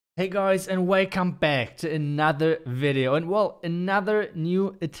Hey guys, and welcome back to another video and another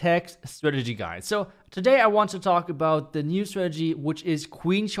new attack strategy guide. So today I want to talk about the new strategy, which is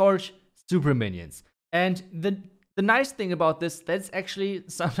Queen Charge Super Minions. And the nice thing about this, that's actually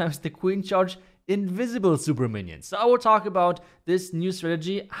sometimes the Queen Charge Invisible Super Minions. So I will talk about this new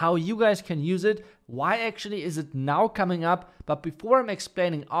strategy, how you guys can use it, why actually is it now coming up. But before I'm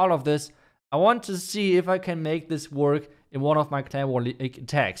explaining all of this, I want to see if I can make this work in one of my Clan War League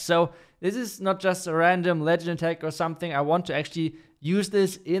attacks. So this is not just a random legend attack or something. I want to actually use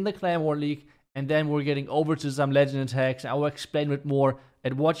this in the Clan War League, and then we're getting over to some legend attacks. I will explain a bit more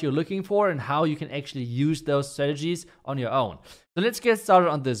at what you're looking for and how you can actually use those strategies on your own. So let's get started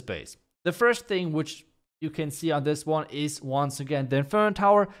on this base. The first thing which you can see on this one is once again the Inferno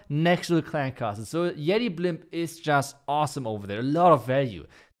Tower next to the Clan Castle. So Yeti Blimp is just awesome over there, a lot of value.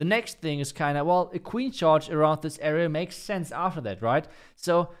 The next thing is kind of, well, a Queen Charge around this area makes sense after that, right?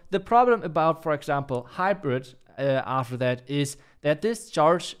 So the problem about, for example, Hybrid after that is that this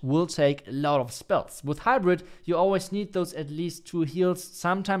charge will take a lot of spells. With Hybrid, you always need those at least 2 heals,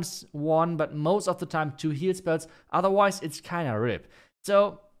 sometimes 1, but most of the time 2 heal spells. Otherwise, it's kind of rip.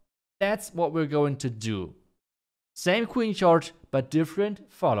 So that's what we're going to do. Same Queen Charge, but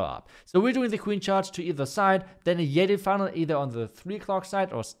different follow-up. So we're doing the Queen Charge to either side, then a Yeti funnel either on the 3 o'clock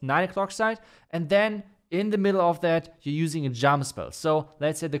side or 9 o'clock side, and then in the middle of that, you're using a jump spell. So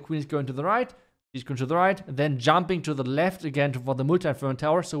let's say the Queen is going to the right, she's going to the right, then jumping to the left again for the multi-inferno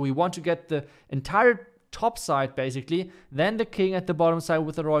tower. So we want to get the entire top side basically, then the king at the bottom side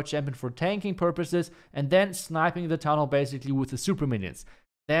with the royal champion for tanking purposes, and then sniping the town hall basically with the super minions.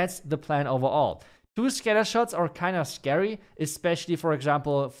 That's the plan overall. 2 scatter shots are kind of scary, especially for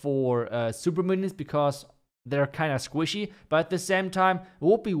example for super minions, because they're kind of squishy, but at the same time it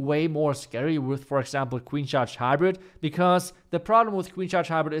would be way more scary with, for example, Queen Charge Hybrid, because the problem with Queen Charge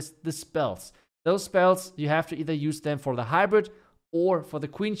Hybrid is the spells. Those spells, you have to either use them for the Hybrid or for the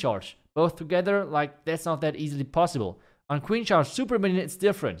Queen Charge. Both together, like, that's not that easily possible. On Queen Charge Super Minion, it's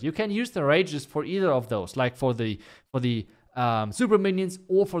different. You can use the rages for either of those, like for the super minions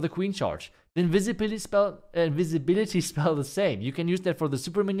or for the Queen Charge. The invisibility spell the same. You can use that for the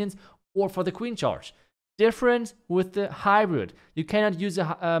super minions or for the Queen Charge. Different with the Hybrid. You cannot use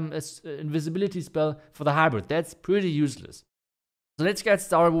a invisibility spell for the Hybrid. That's pretty useless. So let's get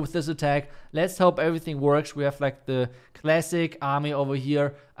started with this attack. Let's hope everything works. We have like the classic army over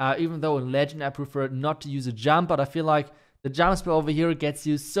here. Even though in Legend I prefer not to use a jump, but I feel like the jump spell over here gets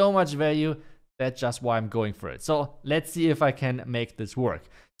you so much value. That's just why I'm going for it. So let's see if I can make this work.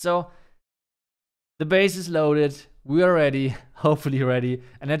 So the base is loaded. We are ready, hopefully ready.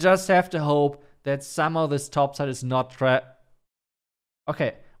 And I just have to hope that somehow this top side is not trapped.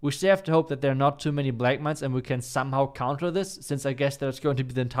 Okay, we still have to hope that there are not too many black mines and we can somehow counter this, since I guess there's going to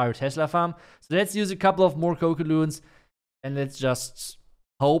be the entire Tesla farm. So let's use a couple of more Cocoaloons and let's just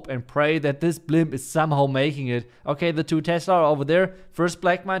hope and pray that this blimp is somehow making it. Okay, the 2 Tesla are over there. First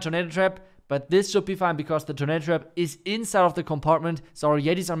black mine, tornado trap. But this should be fine because the tornado trap is inside of the compartment. So our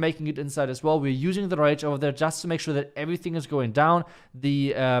Yetis are making it inside as well. We're using the rage over there just to make sure that everything is going down.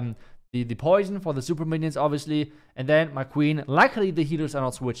 The poison for the super minions, obviously. And then my queen. Luckily, the healers are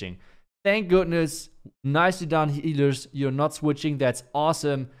not switching. Thank goodness. Nicely done, healers. You're not switching. That's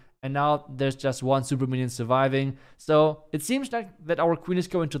awesome. And now there's just 1 super minion surviving. So it seems like that our queen is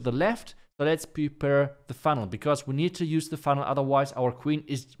going to the left. So let's prepare the funnel, because we need to use the funnel, otherwise our queen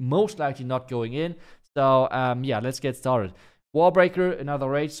is most likely not going in. So yeah, let's get started. Wallbreaker, another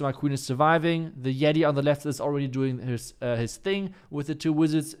rage, so my queen is surviving. The Yeti on the left is already doing his thing with the 2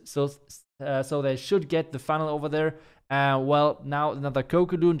 wizards, so they should get the funnel over there. Well, now another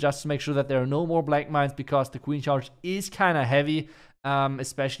Cocoaloon, just to make sure that there are no more black mines, because the Queen Charge is kind of heavy.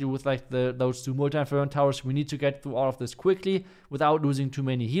 Especially with like those 2 multi-inferno towers. We need to get through all of this quickly without losing too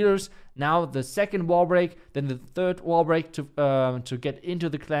many healers. Now the second wall break, then the third wall break to get into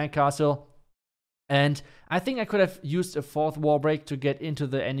the clan castle. And I think I could have used a 4th wall break to get into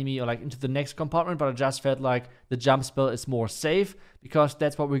the enemy, or like into the next compartment, but I just felt like the jump spell is more safe, because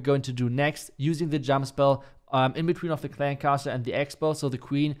that's what we're going to do next, using the jump spell in between of the clan castle and the expo, so the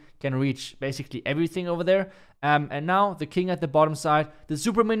queen can reach basically everything over there. And now the king at the bottom side, the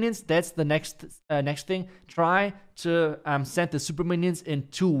super minions, that's the next thing. Try to send the super minions in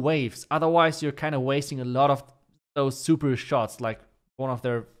 2 waves, otherwise you're kind of wasting a lot of those super shots, like one of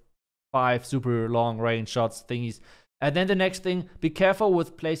their 5 super long range shots thingies. And then the next thing, be careful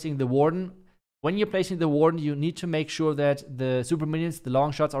with placing the warden. When you're placing the warden, you need to make sure that the super minions, the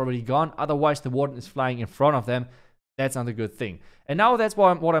long shots, are already gone. Otherwise, the warden is flying in front of them. That's not a good thing. And now that's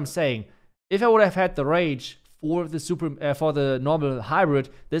what I'm saying. If I would have had the rage for the normal hybrid,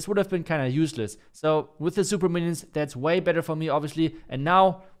 this would have been kind of useless. So with the super minions, that's way better for me, obviously. And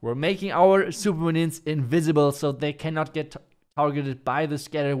now we're making our super minions invisible, so they cannot get targeted by the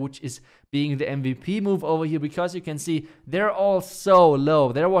scatter, which is being the MVP move over here, because you can see they're all so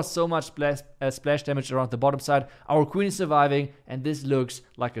low. There was so much splash damage around the bottom side. Our queen is surviving, and this looks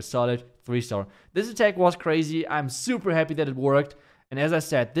like a solid 3-star. This attack was crazy. I'm super happy that it worked. And as I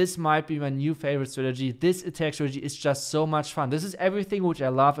said, this might be my new favorite strategy. This attack strategy is just so much fun. This is everything which I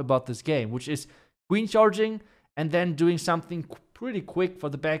love about this game, which is queen charging and then doing something pretty quick for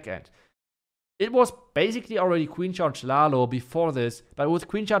the back end. It was basically already queen charge Lalo before this, but with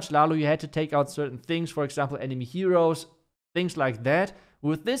queen charge Lalo you had to take out certain things, for example enemy heroes, things like that.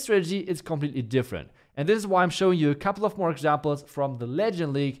 With this strategy it's completely different. And this is why I'm showing you a couple of more examples from the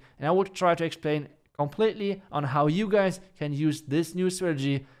Legend League, and I will try to explain completely on how you guys can use this new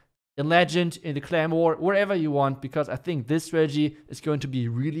strategy in Legend, in the Clan War, wherever you want, because I think this strategy is going to be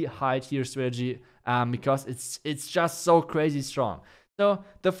really high tier strategy because it's just so crazy strong. So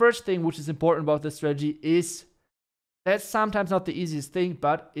the first thing which is important about this strategy is that's sometimes not the easiest thing,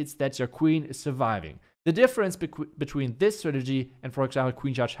 but it's that your queen is surviving. The difference between this strategy and, for example,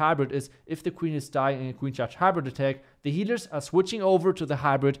 queen charge hybrid is if the queen is dying in a queen charge hybrid attack, the healers are switching over to the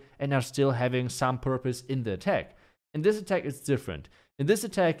hybrid and are still having some purpose in the attack. In this attack, it's different. In this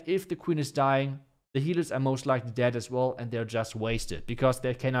attack, if the queen is dying, the healers are most likely dead as well, and they're just wasted because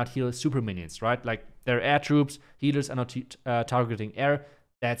they cannot heal super minions, right? Like they're air troops, healers are not targeting air.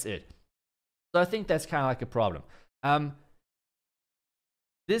 That's it. So I think that's kind of like a problem.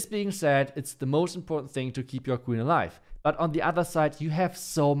 This being said, it's the most important thing to keep your queen alive. But on the other side, you have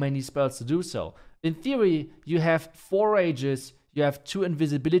so many spells to do so. In theory, you have 4 rages, you have 2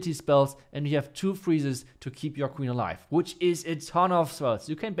 invisibility spells, and you have 2 freezes to keep your queen alive, which is a ton of spells.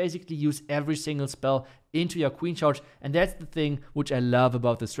 You can basically use every single spell into your queen charge, and that's the thing which I love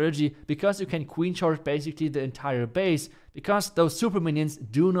about the strategy, because you can queen charge basically the entire base, because those super minions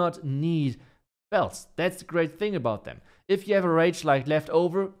do not need spells. That's the great thing about them. If you have a rage like left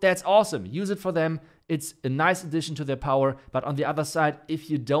over, that's awesome. Use it for them. It's a nice addition to their power. But on the other side, if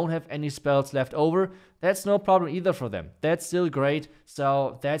you don't have any spells left over, that's no problem either for them. That's still great.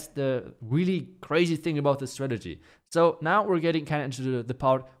 So that's the really crazy thing about this strategy. So now we're getting kind of into the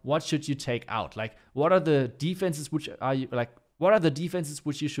part, what should you take out? Like, what are the defenses which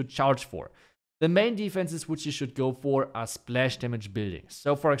you should charge for? The main defenses which you should go for are splash damage buildings.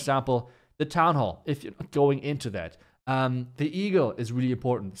 So for example, the Townhall, if you're not going into that. The Eagle is really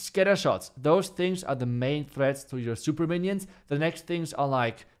important. Scatter shots, those things are the main threats to your super minions. The next things are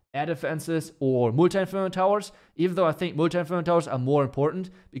like air defenses or multi-inferno towers, even though I think multi-inferno towers are more important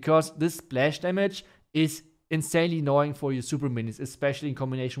because this splash damage is insanely annoying for your super minions, especially in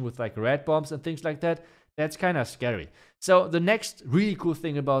combination with like red bombs and things like that. That's kind of scary. So the next really cool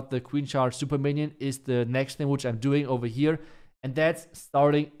thing about the queen charge super minion is the next thing which I'm doing over here, and that's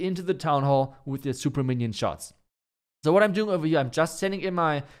starting into the Townhall with the super minion shots. So what I'm doing over here, I'm just sending in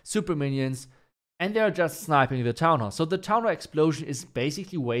my super minions, and they're just sniping the Townhall. So the Townhall explosion is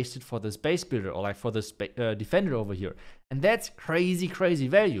basically wasted for this base builder, or like for this defender over here. And that's crazy, crazy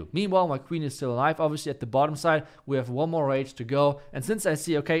value. Meanwhile, my queen is still alive. Obviously, at the bottom side, we have 1 more rage to go. And since I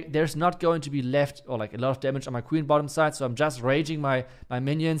see, okay, there's not going to be left, or like a lot of damage on my queen bottom side, so I'm just raging my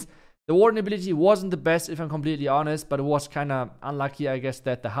minions. The warden ability wasn't the best, if I'm completely honest, but it was kind of unlucky, I guess,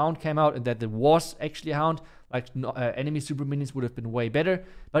 that the Hound came out and that there was actually a Hound. Like, enemy super minions would have been way better.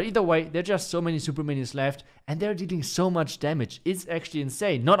 But either way, there are just so many super minions left, and they're dealing so much damage. It's actually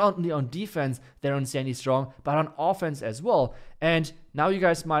insane. Not only on defense, they're insanely strong, but on offense as well. And now you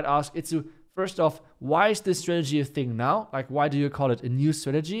guys might ask, Itsu, first off, why is this strategy a thing now? Like, why do you call it a new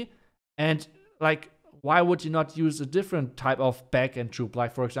strategy? And, like, why would you not use a different type of back-end troop,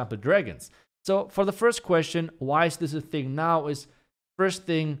 like, for example, dragons? So, for the first question, why is this a thing now, is first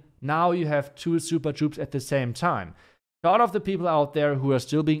thing, now you have 2 super troops at the same time. To all of the people out there who are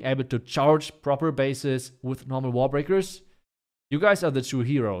still being able to charge proper bases with normal wall breakers, you guys are the true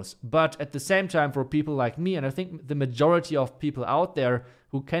heroes. But at the same time, for people like me, and I think the majority of people out there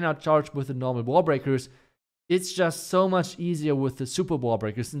who cannot charge with the normal wall breakers, it's just so much easier with the super wall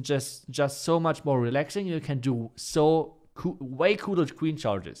breakers and just so much more relaxing. You can do way cooler queen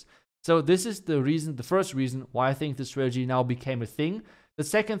charges. So this is the first reason why I think the strategy now became a thing. The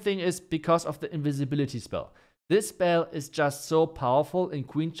second thing is because of the invisibility spell. This spell is just so powerful in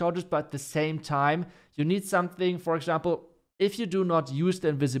queen charges, but at the same time, you need something, for example, if you do not use the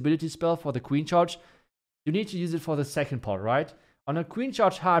invisibility spell for the queen charge, you need to use it for the second part, right? On a Queen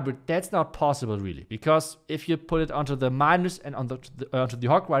Charge Hybrid, that's not possible really, because if you put it onto the miners and onto the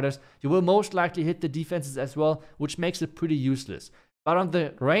Hawk Riders, you will most likely hit the defenses as well, which makes it pretty useless. But on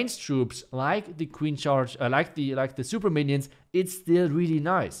the ranged troops, like the Queen Charge, like the Super Minions, it's still really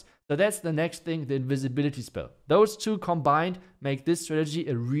nice. So that's the next thing, the invisibility spell. Those two combined make this strategy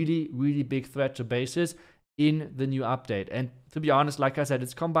a really, really big threat to bases in the new update. And to be honest, like I said,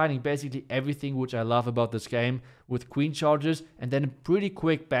 it's combining basically everything which I love about this game with Queen Charges and then a pretty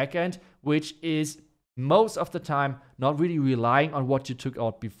quick backend, which is most of the time not really relying on what you took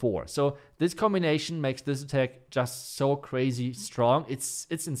out before. So this combination makes this attack just so crazy strong. It's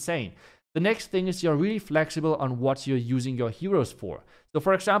insane. The next thing is you're really flexible on what you're using your heroes for. So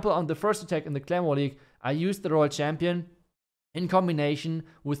for example, on the first attack in the Clan War League, I used the Royal Champion in combination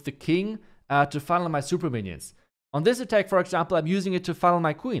with the King to funnel my Super Minions. On this attack, for example, I'm using it to funnel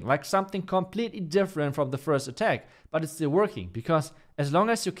my Queen, like something completely different from the first attack, but it's still working, because as long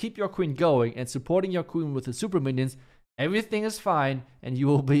as you keep your Queen going and supporting your Queen with the Super Minions, everything is fine and you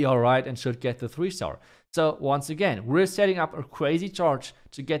will be alright and should get the 3-star. So once again, we're setting up a crazy charge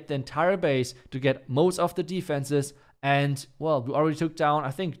to get the entire base, to get most of the defenses, and well, we already took down,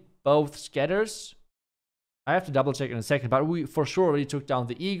 I think, both scatters. I have to double check in a second, but we for sure already took down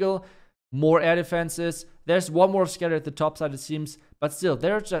the Eagle. More air defenses. There's one more scatter at the top side, it seems. But still,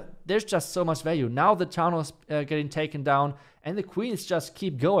 there's just so much value. Now the Townhall is getting taken down, and the Queens just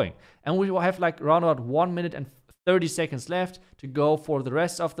keep going. And we will have like around about 1 minute and 30 seconds left to go for the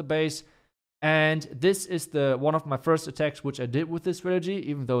rest of the base. And this is one of my first attacks which I did with this strategy,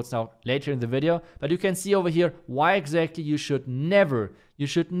 even though it's now later in the video. But you can see over here why exactly you should never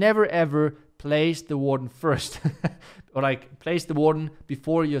ever place the Warden first. Or like place the Warden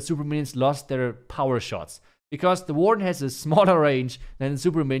before your Super Minions lost their power shots. Because the Warden has a smaller range than the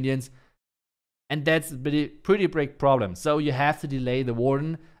Super Minions, and that's a pretty big problem. So you have to delay the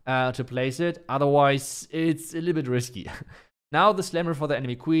Warden to place it, otherwise it's a little bit risky. Now the Slammer for the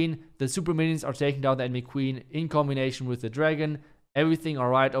enemy Queen, the Super Minions are taking down the enemy Queen in combination with the Dragon. Everything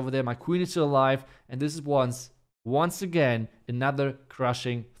alright over there, my Queen is still alive, and this is once again another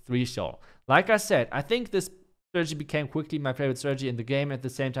crushing 3-star. Like I said, I think this strategy became quickly my favorite strategy in the game. At the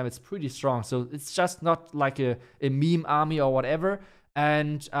same time, it's pretty strong, so it's just not like a meme army or whatever.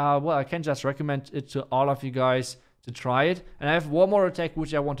 And well, I can just recommend it to all of you guys to try it. And I have one more attack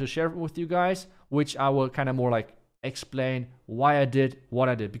which I want to share with you guys, which I will kind of more like explain why I did what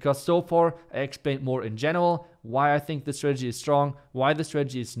I did, because so far I explained more in general why I think the strategy is strong, why the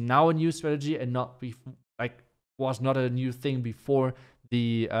strategy is now a new strategy and not was not a new thing before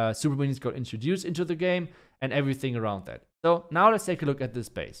the Super Minions got introduced into the game, and everything around that. So now let's take a look at this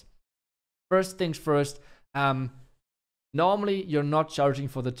base. First things first, normally you're not charging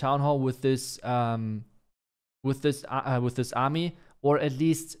for the Townhall with this army, or at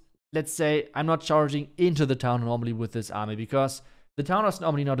least let's say I'm not charging into the town normally with this army, because the Townhall is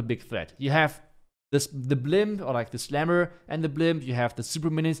normally not a big threat. You have the blimp, or like the Slammer and the blimp, you have the Super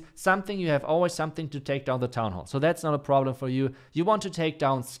Minions, you have always something to take down the Townhall. So that's not a problem for you. You want to take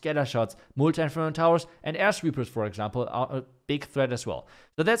down scatter shots, multi-inferno towers, and air sweepers, for example, are a big threat as well.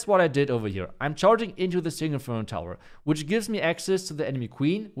 So that's what I did over here. I'm charging into the single inferno tower, which gives me access to the enemy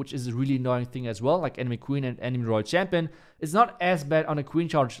Queen, which is a really annoying thing as well, like enemy Queen and enemy Royal Champion. It's not as bad on a Queen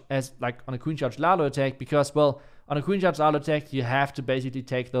charge as like on a Queen charge Lalo attack, because, well, on a Queen Charge Lalo attack, you have to basically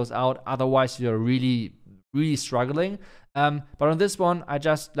take those out, otherwise you're really struggling. But on this one, I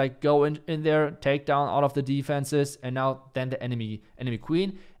just like go in there, take down all of the defenses, and now then the enemy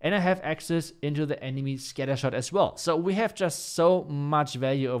Queen, and I have access into the enemy scatter shot as well. So we have just so much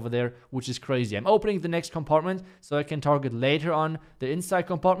value over there, which is crazy. I'm opening the next compartment so I can target later on the inside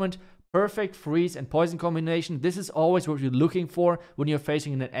compartment. Perfect freeze and poison combination. This is always what you're looking for when you're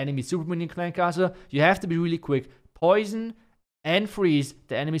facing an enemy Super Minion clan castle. You have to be really quick. Poison and freeze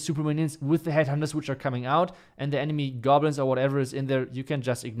the enemy Super Minions with the Headhunters which are coming out, and the enemy Goblins or whatever is in there, you can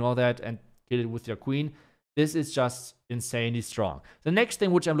just ignore that and kill it with your Queen. This is just insanely strong. The next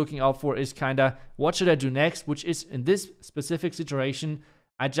thing which I'm looking out for is kinda, what should I do next? Which is, in this specific situation,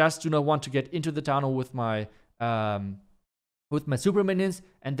 I just do not want to get into the Townhall with my Super Minions,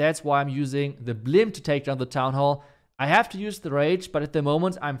 and that's why I'm using the blimp to take down the Townhall. I have to use the Rage, but at the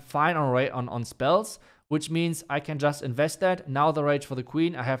moment I'm fine on spells, which means I can just invest that. Now the Rage for the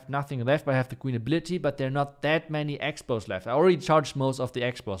Queen, I have nothing left, but I have the Queen ability, but there are not that many expos left. I already charged most of the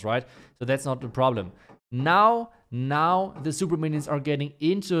expos, right? So that's not the problem. Now the Super Minions are getting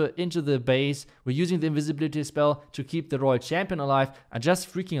into the base. We're using the invisibility spell to keep the Royal Champion alive. I just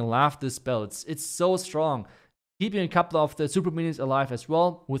freaking love this spell. It's so strong. keeping a couple of the super minions alive as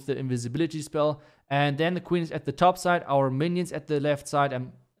well with the invisibility spell. And then the queen is at the top side, our minions at the left side,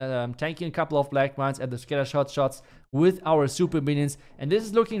 and tanking a couple of black mines and the scatter shots with our super minions. And this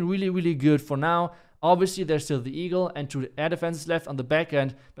is looking really, really good for now. Obviously, there's still the eagle and 2 air defenses left on the back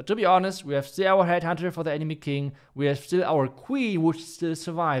end. But to be honest, we have still our headhunter for the enemy king. We have still our queen, which is still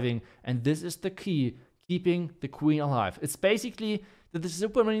surviving. And this is the key, keeping the queen alive. It's basically that the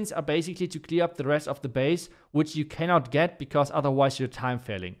super minions are basically to clear up the rest of the base, which you cannot get because otherwise you're time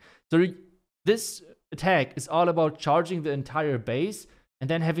failing. So this attack is all about charging the entire base and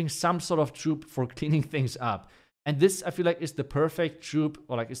then having some sort of troop for cleaning things up. And this, I feel like, is the perfect troop,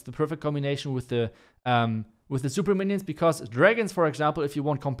 or like it's the perfect combination with the super minions, because dragons, for example, if you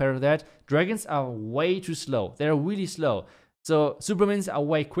want to compare that, dragons are way too slow. They're really slow. So super minions are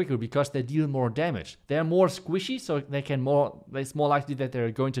way quicker because they deal more damage. They're more squishy, so it's more likely that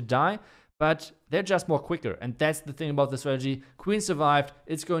they're going to die, but they're just more quicker. And that's the thing about the strategy. Queen survived.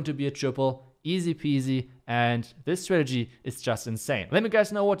 It's going to be a triple. Easy peasy, and this strategy is just insane. Let me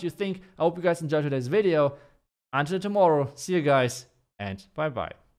guys know what you think. I hope you guys enjoyed today's video. Until tomorrow, see you guys, and bye bye.